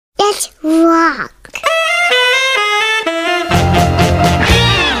Let's rock!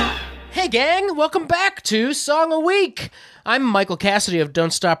 Hey gang, welcome back to Song a Week. I'm Michael Cassidy of Don't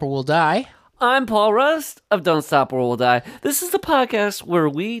Stop or We'll Die. I'm Paul Rust of Don't Stop or We'll Die. This is the podcast where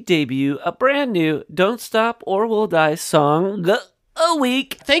we debut a brand new Don't Stop or We'll Die song a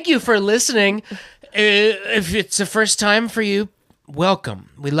week. Thank you for listening. If it's the first time for you, welcome.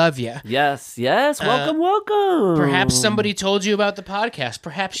 We love you. Yes, welcome. Perhaps somebody told you about the podcast.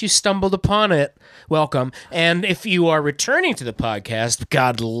 Perhaps you stumbled upon it. Welcome. And if you are returning to the podcast,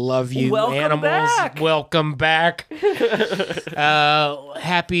 God love you, Welcome animals. back. Welcome back.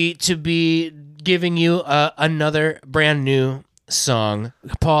 Happy to be giving you another brand new song.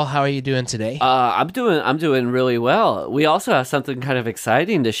 Paul, how are you doing today? I'm doing really well. We also have something kind of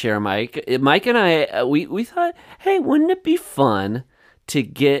exciting to share, Mike. Mike and I, we thought, hey, wouldn't it be fun to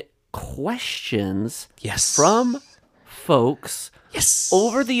get questions Yes. from folks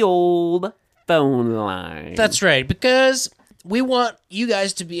over the old phone line? That's right, because we want you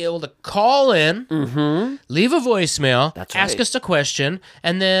guys to be able to call in, leave a voicemail, That's ask right. us a question,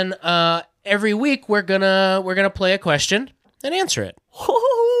 and then every week we're gonna play a question and answer it.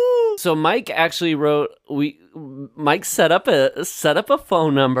 So Mike actually Mike set up a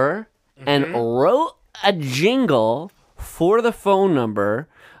phone number and wrote a jingle for the phone number,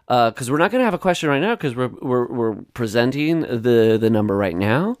 because we're not going to have a question right now because we're presenting the number right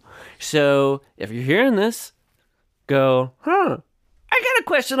now. So if you're hearing this, go, I got a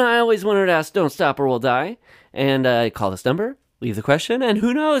question I always wanted to ask. Don't Stop or We'll Die, and call this number. Leave the question, and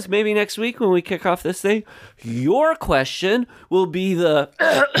who knows, maybe next week when we kick off this thing, your question will be the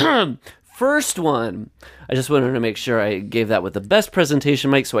first one. I just wanted to make sure I gave that with the best presentation,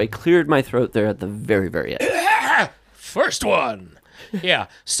 Mike, so I cleared my throat there at the very, very end. First one. Yeah.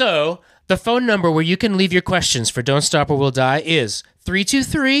 So the phone number where you can leave your questions for Don't Stop or We'll Die is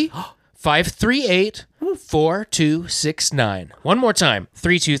 323-538-4269. One more time,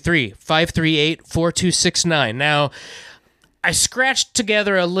 323-538-4269. Now, I scratched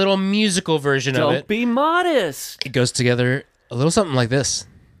together a little musical version of Don't it. be modest. It goes together a little something like this.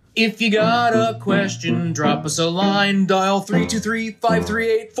 If you got a question, drop us a line. Dial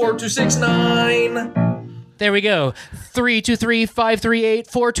 323-538-4269. There we go.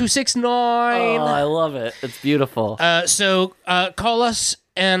 323-538-4269. Oh, I love it. It's beautiful. So call us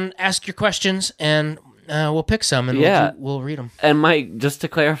and ask your questions, and we'll pick some, and we'll read them. And Mike, just to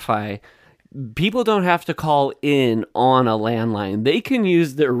clarify, people don't have to call in on a landline. They can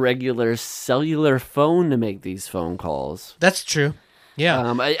use their regular cellular phone to make these phone calls. That's true.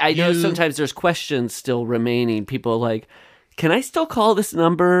 Yeah. I know sometimes there's questions still remaining. People are like, can I still call this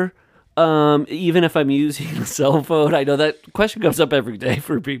number even if I'm using a cell phone? I know that question comes up every day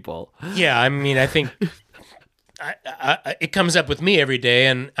for people. Yeah, I mean, I think it comes up with me every day,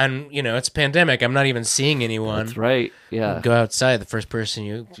 and you know, it's a pandemic. I'm not even seeing anyone. That's right. Yeah. Go outside, the first person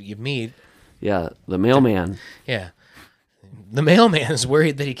you meet. Yeah, the mailman. Yeah. The mailman is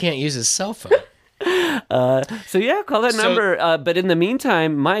worried that he can't use his cell phone. So yeah, call that number. But in the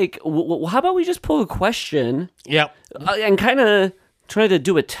meantime, Mike, how about we just pull a question? Yep. And kind of try to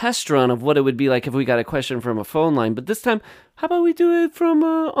do a test run of what it would be like if we got a question from a phone line. But this time, how about we do it from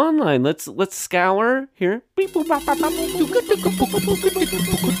online? Let's scour here.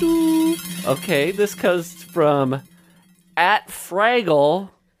 Okay, this comes from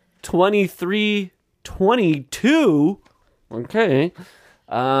 @Fraggle2322. Okay.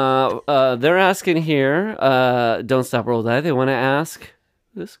 They're asking here, Don't Stop or We'll Die. They want to ask,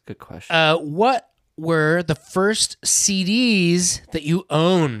 this is a good question. What were the first CDs that you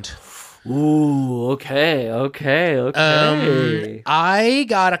owned? Ooh, okay. I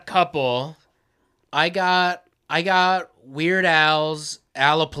got a couple. I got Weird Al's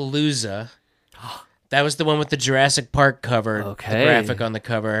Alapalooza. That was the one with the Jurassic Park cover, the graphic on the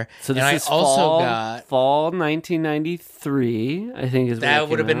cover. So this and is I also got fall 1993, I think is what that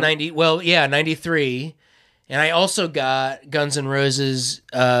would have been 90. Well, yeah, 93. And I also got Guns N' Roses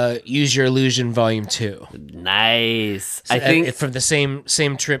Use Your Illusion Volume 2. Nice. So I think from the same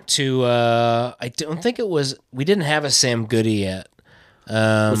trip to I don't think it was, we didn't have a Sam Goody yet.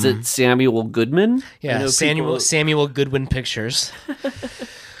 Was it Samuel Goodman? Yeah, Samuel Goodwin Pictures.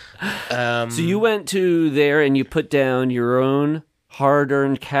 So you went to there and you put down your own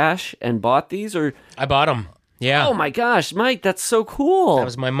hard-earned cash and bought these, or I bought them. Yeah. Oh my gosh, Mike, that's so cool. That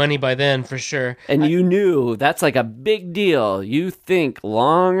was my money by then, for sure. And you knew that's like a big deal. You think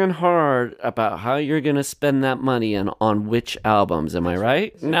long and hard about how you're going to spend that money and on which albums. Am I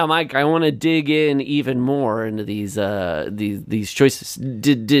right? Now, Mike, I want to dig in even more into these choices.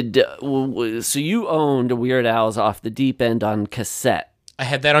 So you owned Weird Al's Off the Deep End on cassette? I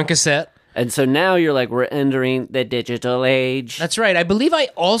had that on cassette. And so now you're like, we're entering the digital age. That's right. I believe I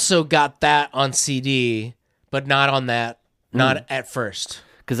also got that on CD, but not on that. Not at first.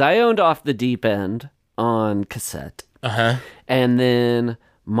 Because I owned Off the Deep End on cassette. Uh-huh. And then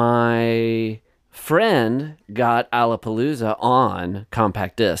my friend got Alapalooza on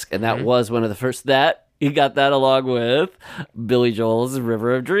compact disc. And that was one of the first he got that along with Billy Joel's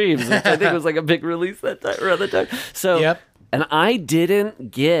River of Dreams, which I think was like a big release that time, around that time. So, Yep. And I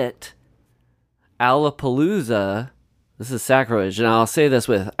didn't get Alapalooza. This is sacrilege. And I'll say this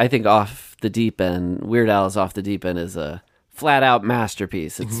I think Off the Deep End, Weird Al's Off the Deep End is a flat out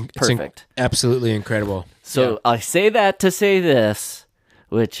masterpiece. It's perfect. Absolutely incredible. So I say that to say this,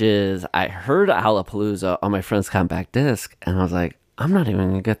 which is I heard Alapalooza on my friend's compact disc, and I was like, I'm not even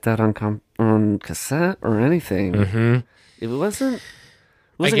going to get that on cassette or anything. Mm-hmm. It wasn't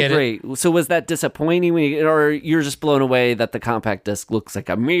get great. So was that disappointing or you're just blown away that the compact disc looks like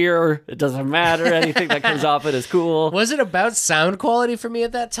a mirror? It doesn't matter. Anything that comes off it is cool. Was it about sound quality for me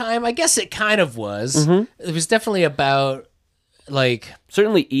at that time? I guess it kind of was. Mm-hmm. It was definitely about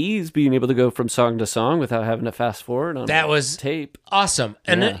certainly ease being able to go from song to song without having to fast forward on that was tape. Awesome.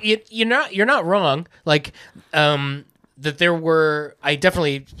 And you're not wrong. That there were, I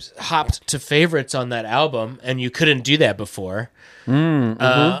definitely hopped to favorites on that album, and you couldn't do that before.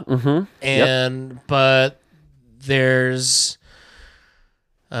 But there's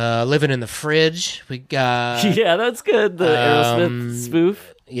Living in the Fridge. We got yeah, that's good. The Aerosmith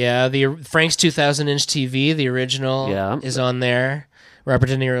spoof. Yeah, the Frank's 2000-inch TV, the original, is on there. Robert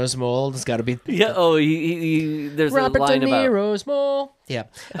De Niro's Mole has got to be. Yeah. Oh, there's Robert a line De Niro's Mole. Yeah.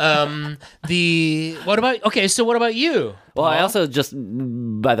 What about you? Well, I also just,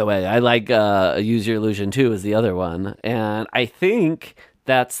 by the way, I like Use Your Illusion 2 is the other one, and I think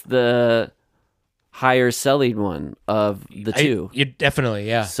that's the higher selling one of the two. You definitely,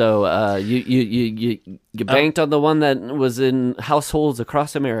 yeah. So you banked on the one that was in households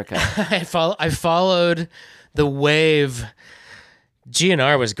across America. I followed the wave.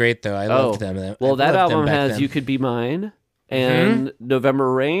 GNR was great though. I loved them. Well, that album has "You Could Be Mine" and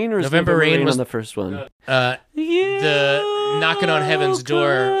 "November Rain," or is November Rain was on the first one. The "Knocking on Heaven's Door."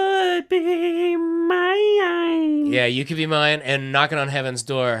 Could be mine. Yeah, "You Could Be Mine" and "Knocking on Heaven's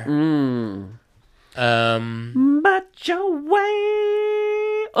Door." But your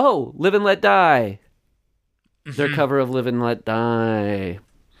way. Oh, "Live and Let Die." Their cover of "Live and Let Die,"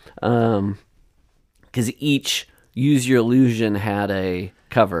 because each Use Your Illusion had a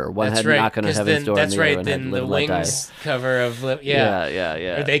cover. One had "Knockin' on Heaven's Door," and the other one had "Live and Let Die." Wings cover of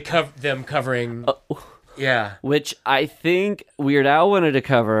Yeah. Or they them covering. Yeah. Which I think Weird Al wanted to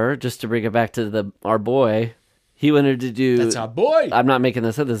cover, just to bring it back to our boy. He wanted to do. That's our boy. I'm not making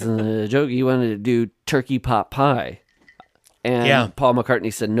this up. This isn't a joke. He wanted to do "Turkey Pot Pie." And Paul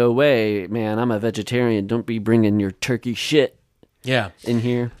McCartney said, "No way, man. I'm a vegetarian. Don't be bringing your turkey shit in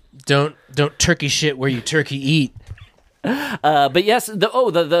here. Don't turkey shit where you turkey eat." But yes,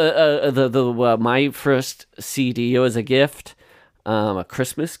 my first CD was a gift, a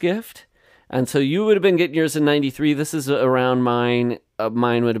Christmas gift, and so you would have been getting yours in '93. This is around mine.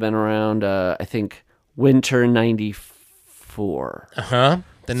 Mine would have been around, I think, winter '94.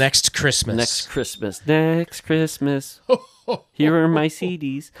 The next Christmas. Next Christmas. Here are my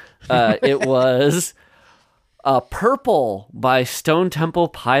CDs. It was Purple by Stone Temple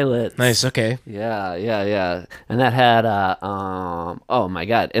Pilots. Nice, okay. Yeah. And that had, oh my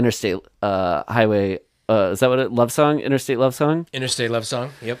God, Interstate Highway, is that what Love Song? Interstate Love Song? Interstate Love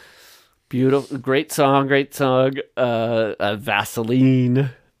Song, yep. Beautiful, great song. Vaseline.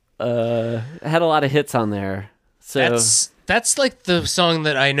 Had a lot of hits on there. So that's like the song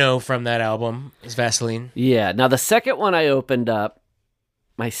that I know from that album is Vaseline. Yeah. Now the second one I opened up,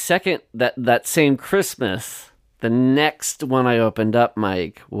 that same Christmas, the next one I opened up,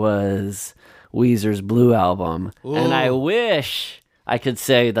 Mike, was Weezer's Blue Album. Ooh. And I wish I could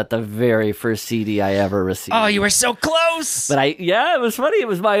say that the very first CD I ever received. Oh, you were so close! But it was funny. It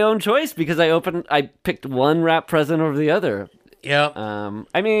was my own choice because I picked one rap present over the other. Yep.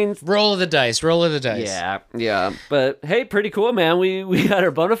 I mean, roll of the dice. Yeah. But hey, pretty cool, man. We got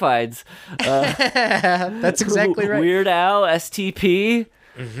our bona fides. That's exactly right. Weird Al, STP.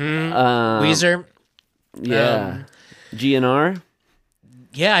 Weezer. Yeah. GNR.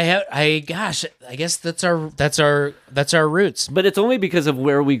 Yeah, I guess that's our roots. But it's only because of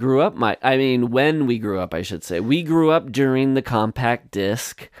where we grew up. When we grew up, I should say. We grew up during the compact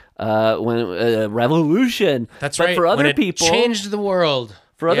disc revolution. That's but right. For other people, changed the world.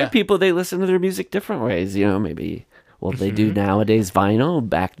 For other people, they listen to their music different ways. Maybe Well, they do nowadays vinyl.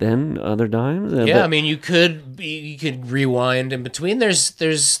 Back then, other times. Yeah, I mean, you could rewind in between. There's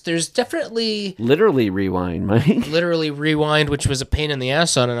definitely literally rewind, Mike. Literally rewind, which was a pain in the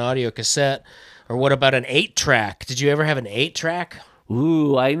ass on an audio cassette. Or what about an 8-track? Did you ever have an 8-track?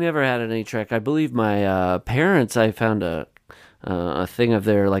 Ooh, I never had an 8-track. I believe my parents. I found a thing of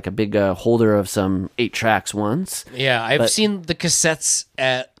their like a big holder of some 8-tracks once. Yeah, I've seen the cassettes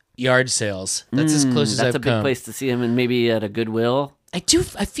at yard sales. That's as close as I've come. That's a big place to see them, and maybe at a Goodwill. I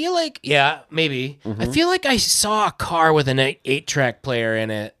feel like, yeah, maybe. I feel like I saw a car with an 8-track player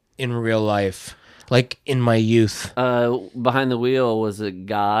in it in real life, like in my youth. Behind the wheel was a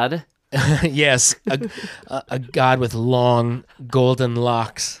god. Yes, a god with long golden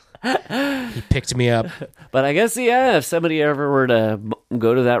locks. He picked me up. But I guess, yeah, if somebody ever were to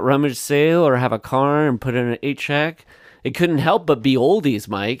go to that rummage sale or have a car and put in an 8-track, it couldn't help but be oldies,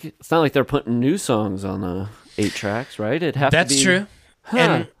 Mike. It's not like they're putting new songs on the 8-tracks, right? It'd have to be. That's true.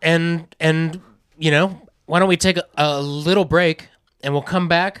 Huh. And you know, why don't we take a little break and we'll come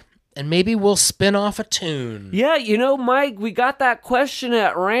back and maybe we'll spin off a tune. Yeah, you know, Mike, we got that question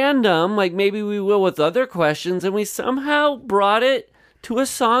at random, like maybe we will with other questions, and we somehow brought it to a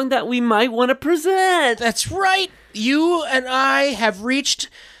song that we might want to present. That's right. You and I have reached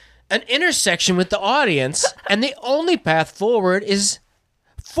an intersection with the audience, and the only path forward is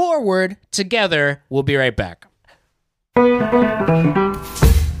forward together. We'll be right back.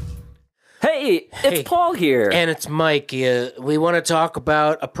 Hey, it's Paul here. And it's Mike. We want to talk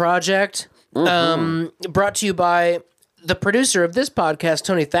about a project brought to you by the producer of this podcast,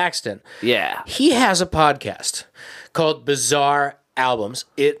 Tony Thaxton. Yeah. He has a podcast called Bizarre Albums.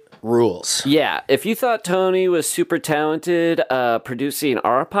 It rules. Yeah, if you thought Tony was super talented producing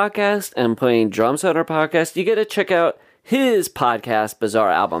our podcast and playing drums on our podcast, you got to check out his podcast,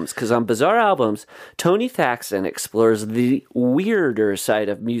 Bizarre Albums, because on Bizarre Albums, Tony Thaxton explores the weirder side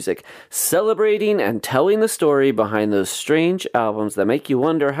of music, celebrating and telling the story behind those strange albums that make you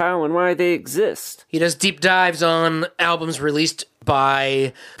wonder how and why they exist. He does deep dives on albums released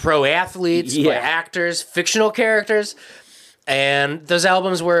by pro athletes, by actors, fictional characters. And those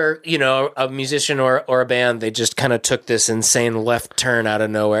albums were, you know, a musician or a band, they just kind of took this insane left turn out of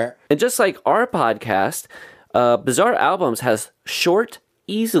nowhere. And just like our podcast, Bizarre Albums has short,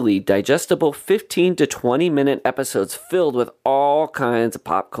 easily digestible 15 to 20-minute episodes filled with all kinds of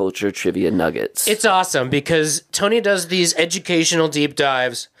pop culture trivia nuggets. It's awesome because Tony does these educational deep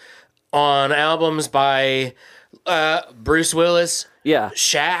dives on albums by Bruce Willis,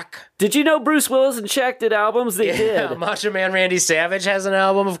 Shaq. Did you know Bruce Willis and Shaq did albums? They did. Macho Man Randy Savage has an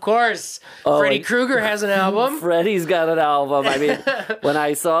album, of course. Freddy Krueger has an album. Freddy's got an album. I mean, when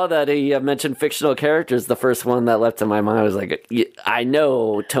I saw that he mentioned fictional characters, the first one that leapt in my mind was like, I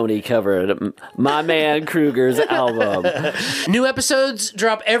know Tony covered my man Krueger's album. New episodes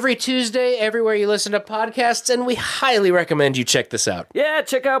drop every Tuesday, everywhere you listen to podcasts, and we highly recommend you check this out. Yeah,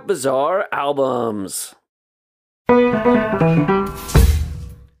 check out Bizarre Albums.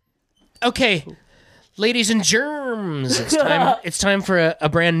 Okay, ladies and germs, it's time for a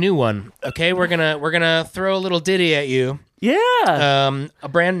brand new one. Okay, we're gonna throw a little ditty at you. Yeah. A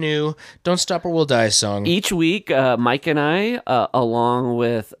brand new "Don't Stop or We'll Die" song. Each week, Mike and I, along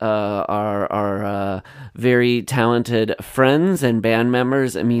with our very talented friends and band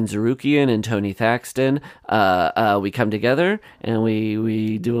members, Amin Zarukian and Tony Thaxton, we come together and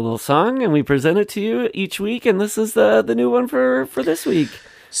we do a little song and we present it to you each week. And this is the new one for this week.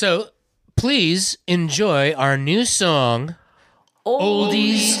 So please enjoy our new song,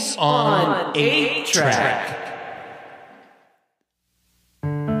 Oldies on 8-Track.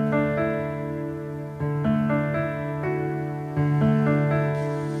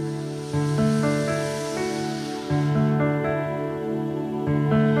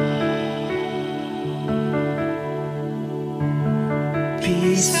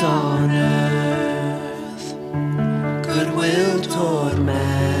 Peace on earth, goodwill toward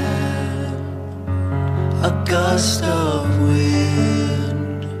man, a gust of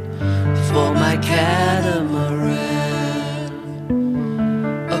wind for my catamaran,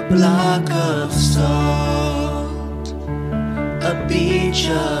 a block of salt, a beach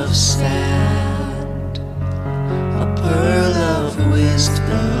of sand, a pearl of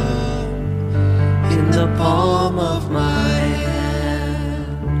wisdom in the palm of my hand.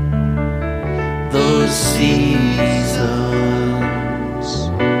 Those seasons,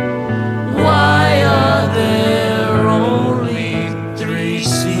 why are there only 3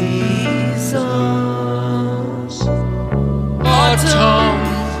 seasons? Autumn,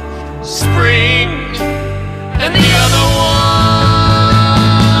 spring, and the other one.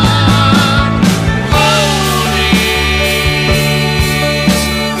 Holding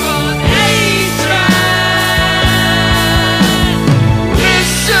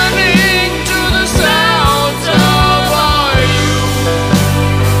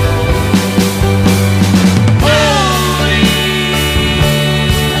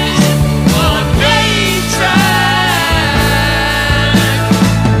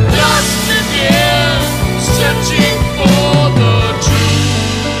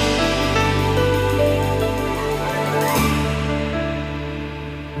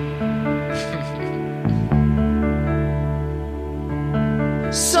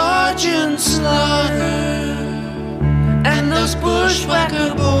Sergeant Slaughter and those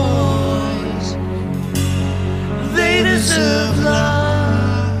bushwhacker boys, they deserve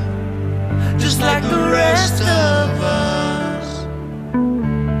love just like the rest of us.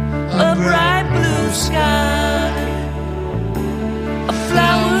 A bright blue sky, a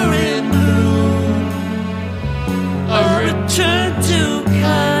flower in bloom, a return to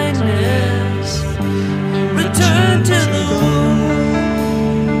kindness, return to the womb.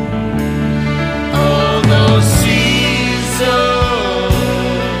 All those seasons,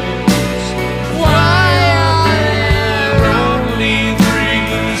 why are there only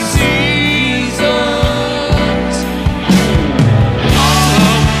 3 seasons?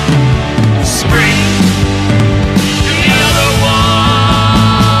 Autumn, spring, and the other one.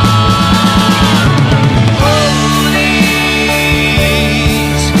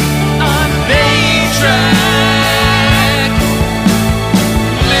 Oldies on main track,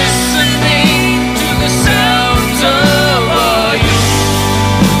 listening to the sounds of our youth.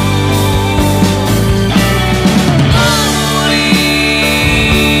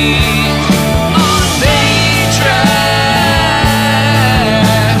 Oldies on main track,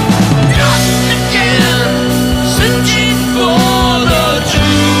 lost again, searching for the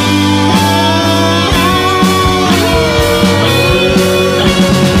truth.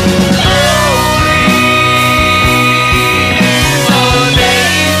 Oldies on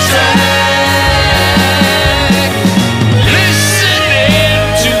main track, listening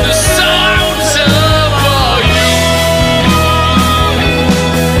to the sounds of our youth.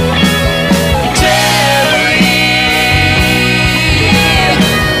 Terry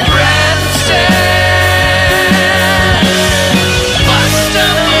Branstad, bust a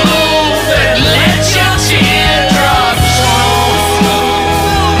move and let your teardrops roll.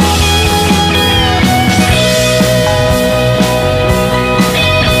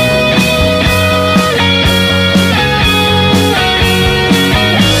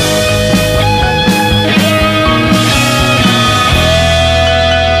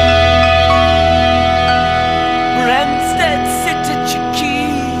 Branstad, sit at your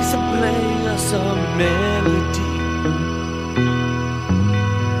keys and play us a melody.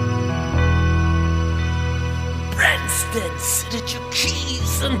 Branstad, sit at your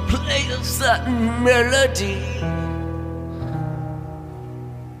keys and play us that melody.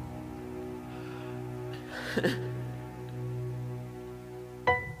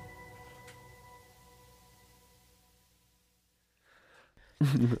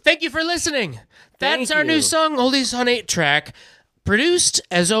 Thank you for listening. That's Thank our new you. song, Oldies on 8-track, produced,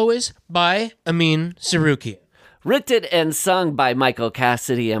 as always, by Amin Saruki. Written and sung by Michael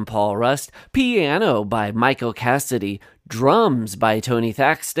Cassidy and Paul Rust, piano by Michael Cassidy, drums by Tony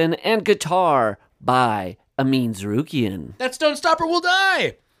Thaxton, and guitar by Amin Zarukian. That's Don't Stop or We'll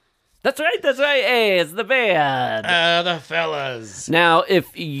Die. That's right. Hey, it's the band. The fellas. Now,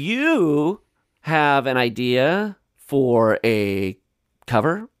 if you have an idea for a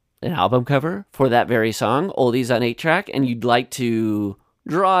cover, an album cover for that very song, Oldies on 8-track, and you'd like to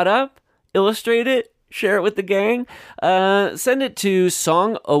draw it up, illustrate it, share it with the gang, send it to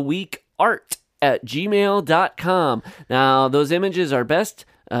songaweekart@gmail.com. Now, those images are best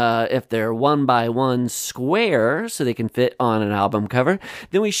if they're 1x1 square, so they can fit on an album cover.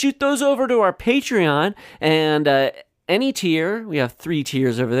 Then we shoot those over to our Patreon, and any tier, we have 3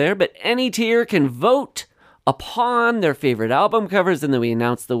 tiers over there, but any tier can vote upon their favorite album covers, and then we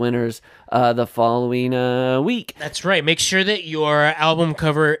announce the winners the following week. That's right. Make sure that your album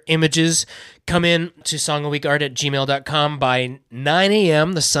cover images come in to songaweekart@gmail.com by 9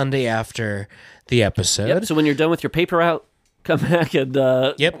 a.m. the Sunday after the episode. Yep. So when you're done with your paper route, come back and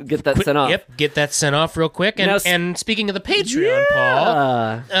get that sent off. Yep, get that sent off real quick. And, Now, and speaking of the Patreon,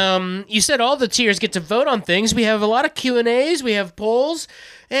 Paul, you said all the tiers get to vote on things. We have a lot of Q&As, we have polls,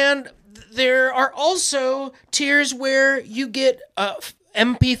 and there are also tiers where you get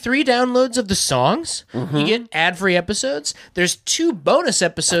MP3 downloads of the songs. You get ad-free episodes. There's 2 bonus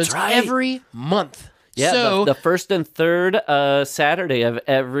episodes That's right. every month. Yeah, so the first and third Saturday of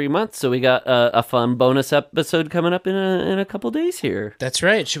every month. So we got a fun bonus episode coming up in a couple days here. that's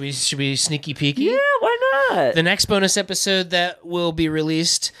right. Should we sneaky peeky? Yeah, why not? The next bonus episode that will be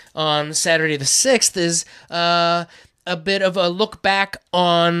released on Saturday the 6th is a bit of a look back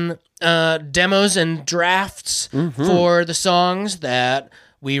on demos and drafts for the songs that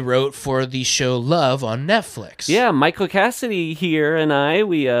we wrote for the show Love on Netflix. Yeah, Michael Cassidy here and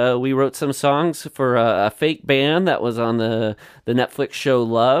we wrote some songs for a fake band that was on the Netflix show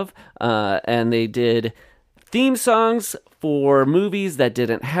Love, and they did theme songs for movies that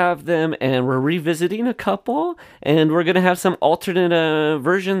didn't have them, and we're revisiting a couple, and we're going to have some alternate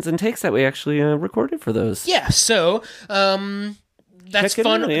versions and takes that we actually recorded for those. Yeah, so that's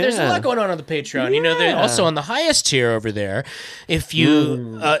fun. There's a lot going on the Patreon. You know, they're also on the highest tier over there. If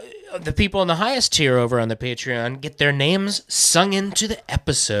you the people in the highest tier over on the Patreon get their names sung into the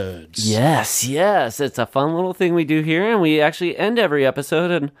episodes. Yes. It's a fun little thing we do here, and we actually end every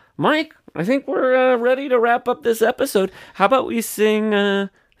episode. And Mike, I think we're ready to wrap up this episode. How about we sing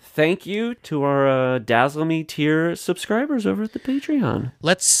thank you to our Dazzle Me tier subscribers over at the Patreon?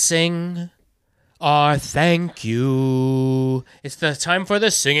 Let's sing our thank you. It's the time for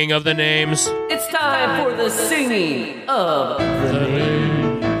the singing of the names. It's time for the singing of the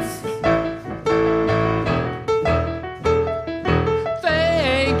names.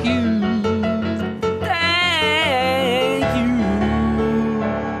 Thank you. Thank you.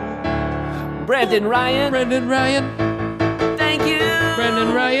 Brandon Ryan. Brendan Ryan. Thank you.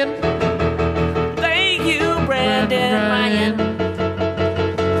 Brendan Ryan. Thank you, Brandon Ryan.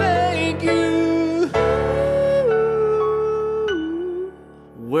 Thank you.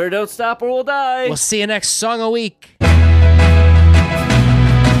 We're Don't Stop or We'll Die. We'll see you next song a week.